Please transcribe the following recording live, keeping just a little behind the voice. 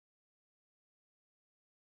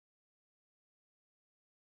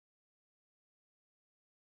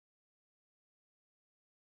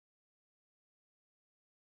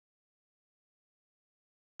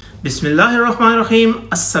बिस्मिल्लाहिर्रहमानिर्रहीम।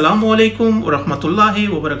 अस्सलामुअलैकुम वरहमतुल्लाहि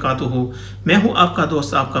वबरकातुहू। मैं हूं आपका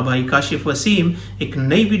दोस्त, आपका भाई काशिफ वसीम, एक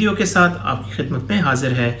नई वीडियो के साथ आपकी खिदमत में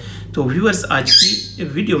हाजिर है। तो व्यूअर्स, आज की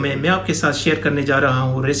वीडियो में मैं आपके साथ शेयर करने जा रहा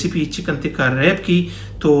हूं रेसिपी चिकन टिक्का रैप की।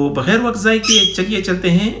 तो बग़ैर वक्त ज़ाय किए चलिए चलते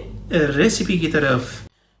हैं रेसिपी की तरफ।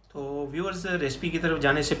 तो व्यूअर्स, रेसिपी की तरफ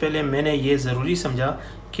जाने से पहले मैंने ये ज़रूरी समझा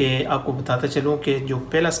कि आपको बताता चलूँ कि जो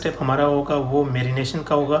पहला स्टेप हमारा होगा वो मैरिनेशन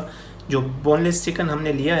का होगा। जो बोनलेस चिकन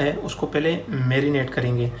हमने लिया है उसको पहले मैरिनेट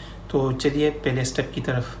करेंगे। तो चलिए पहले स्टेप की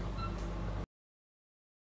तरफ।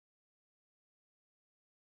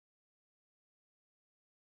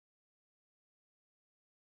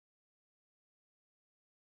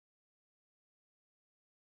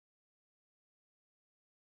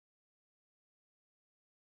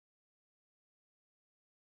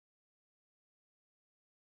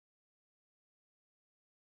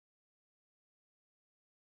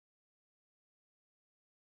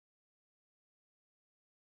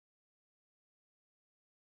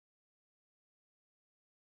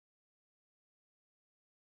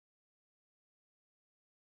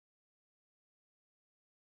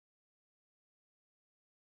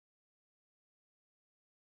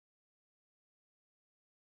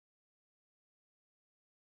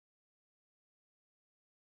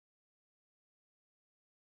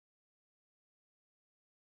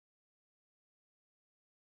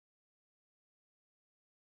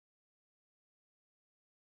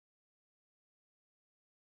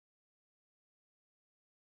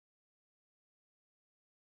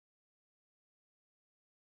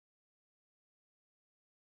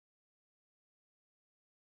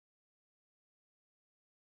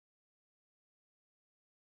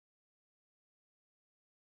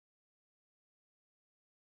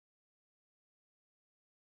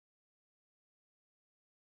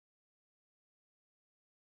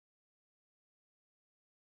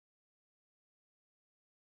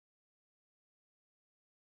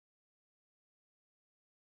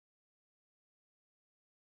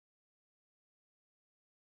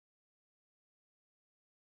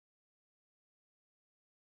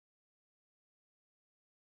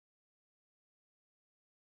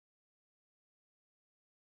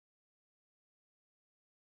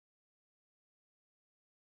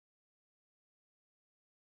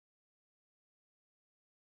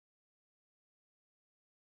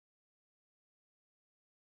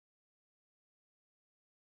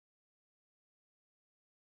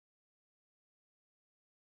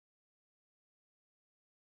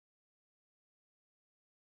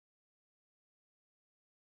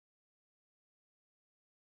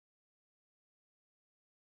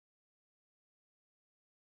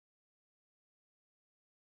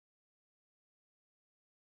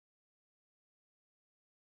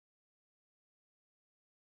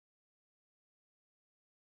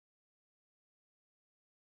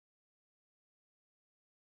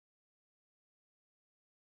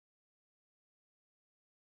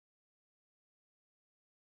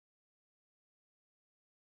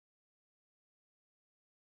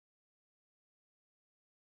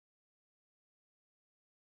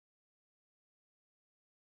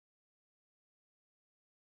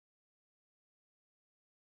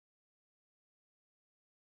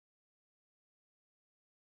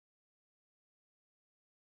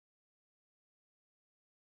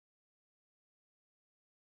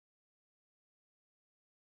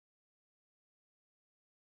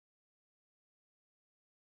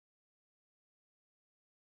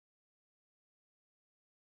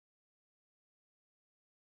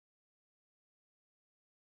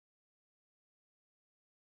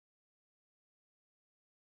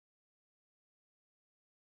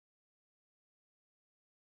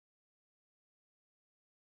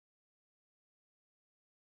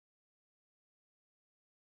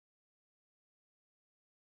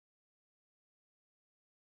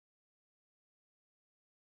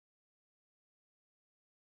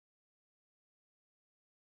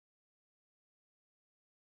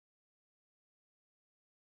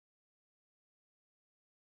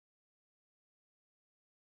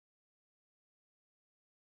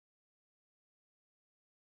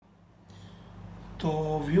 तो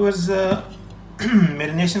व्यूअर्स,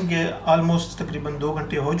 मैरिनेशन के आलमोस्ट तकरीबन 2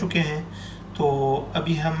 घंटे हो चुके हैं। तो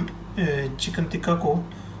अभी हम चिकन टिक्का को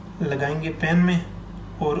लगाएंगे पैन में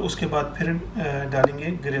और उसके बाद फिर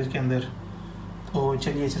डालेंगे ग्रिल के अंदर। तो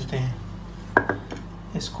चलिए चलते हैं,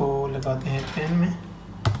 इसको लगाते हैं पैन में।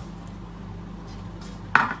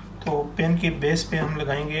 तो पैन के बेस पे हम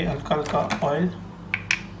लगाएंगे हल्का हल्का ऑयल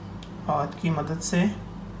हाथ की मदद से।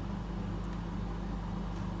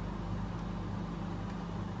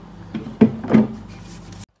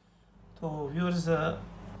 तो व्यूअर्स,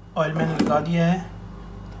 ऑयल मैंने लगा दिया है।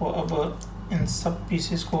 तो अब इन सब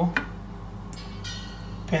पीसेस को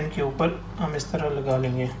पैन के ऊपर हम इस तरह लगा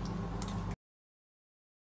लेंगे।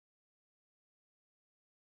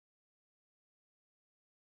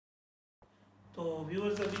 तो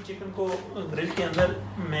व्यूअर्स, अभी चिकन को ग्रिल के अंदर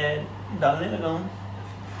मैं डालने लगा हूँ।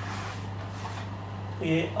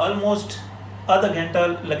 ये ऑलमोस्ट आधा घंटा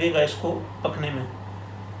लगेगा इसको पकने में।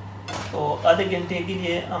 तो आधे घंटे के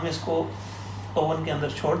लिए हम इसको ओवन के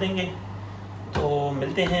अंदर छोड़ देंगे। तो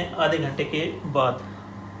मिलते हैं आधे घंटे के बाद।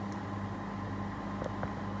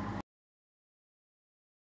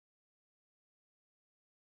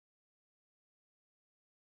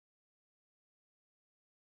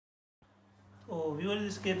 तो व्यूअर्स,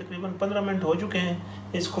 इसके तकरीबन 15 मिनट हो चुके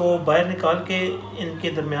हैं। इसको बाहर निकाल के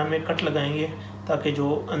इनके दरमियान में कट लगाएंगे ताकि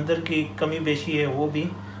जो अंदर की कमी बेशी है वो भी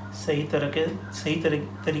सही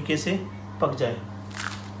तरीके से पक जाए।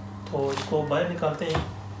 तो इसको बाहर निकालते हैं।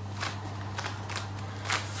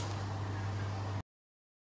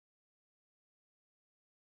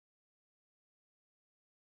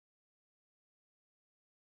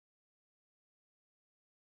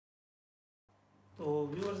 तो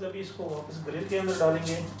व्यूअर्स, अभी इसको वापस ग्रिल के अंदर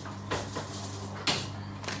डालेंगे।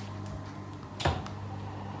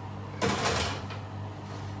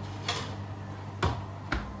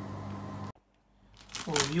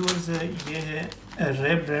 तो व्यूअर्स, ये है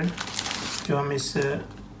रैप ब्रेड जो हम इस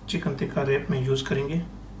चिकन टिक्का रैप में यूज़ करेंगे।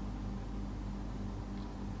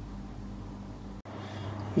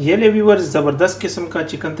 ये ले व्यूअर्स, ज़बरदस्त किस्म का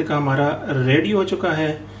चिकन टिक्का हमारा रेडी हो चुका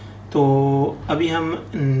है। तो अभी हम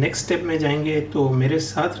नेक्स्ट स्टेप में जाएंगे। तो मेरे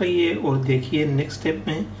साथ रहिए और देखिए नेक्स्ट स्टेप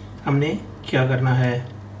में हमने क्या करना है।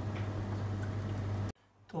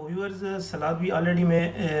 तो व्यूअर्स, सलाद भी ऑलरेडी मैं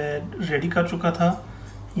रेडी कर चुका था।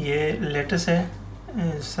 ये लेटस है।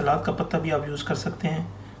 सलाद का पत्ता भी आप यूज़ कर सकते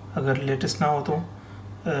हैं अगर लेटस ना हो तो।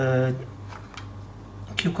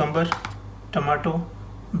 Cucumber, tomato,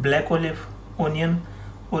 black olive, onion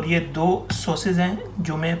और ये 2 सॉसेज हैं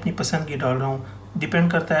जो मैं अपनी पसंद की डाल रहा हूँ। डिपेंड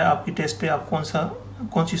करता है आपकी टेस्ट पे, आप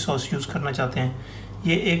कौन सी सॉस यूज़ करना चाहते हैं।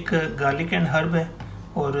 ये एक गार्लिक एंड हर्ब है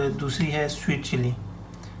और दूसरी है स्वीट चिली।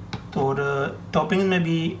 तो और टॉपिंग में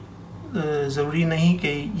भी ज़रूरी नहीं कि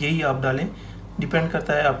यही आप डालें, डिपेंड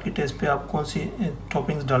करता है आपकी टेस्ट पे, आप कौन सी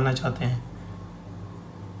टॉपिंग्स डालना चाहते हैं।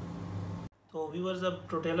 तो व्यूअर्स, अब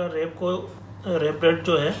टोटेला रैप ब्रेड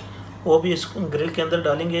जो है वो भी इस ग्रिल के अंदर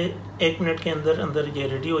डालेंगे। 1 मिनट के अंदर अंदर ये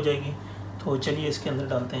रेडी हो जाएगी। तो चलिए इसके अंदर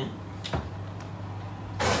डालते हैं।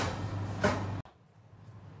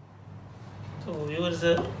 तो व्यूअर्स,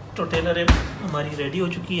 टोटेला रैप हमारी रेडी हो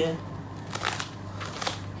चुकी है।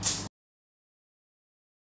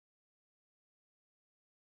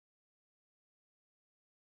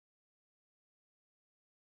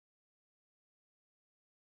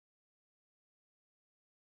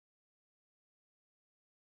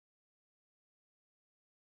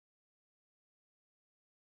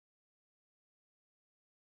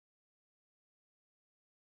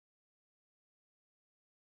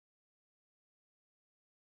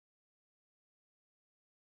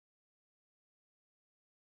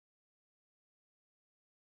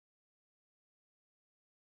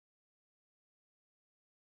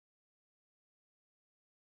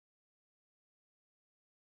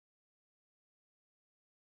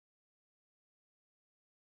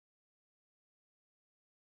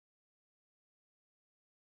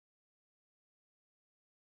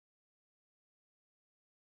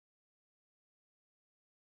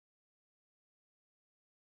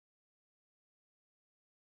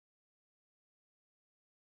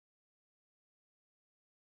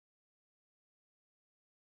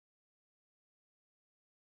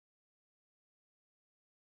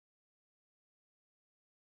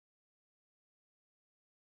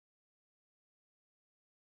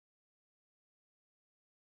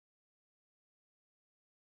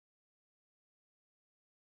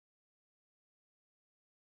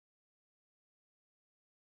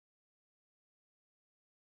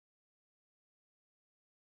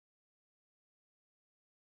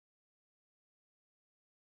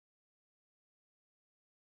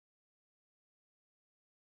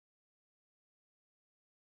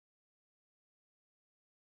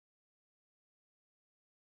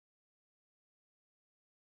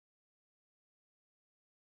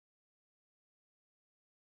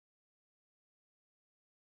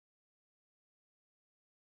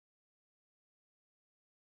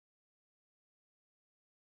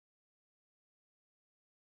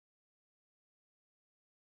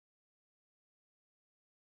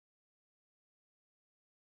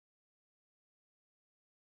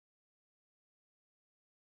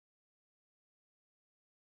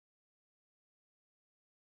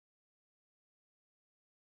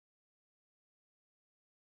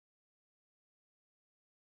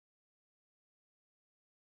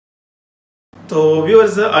 तो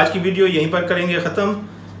व्यूअर्स आज की वीडियो यहीं पर करेंगे ख़त्म।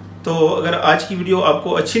 तो अगर आज की वीडियो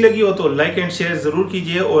आपको अच्छी लगी हो तो लाइक एंड शेयर ज़रूर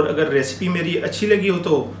कीजिए, और अगर रेसिपी मेरी अच्छी लगी हो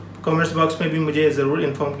तो कमेंट्स बॉक्स में भी मुझे ज़रूर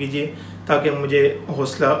इन्फॉर्म कीजिए ताकि मुझे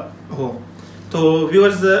हौसला हो। तो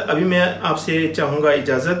व्यूअर्स अभी मैं आपसे चाहूँगा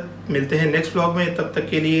इजाज़त, मिलते हैं नेक्स्ट व्लॉग में, तब तक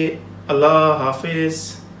के लिए अल्लाह हाफिज़।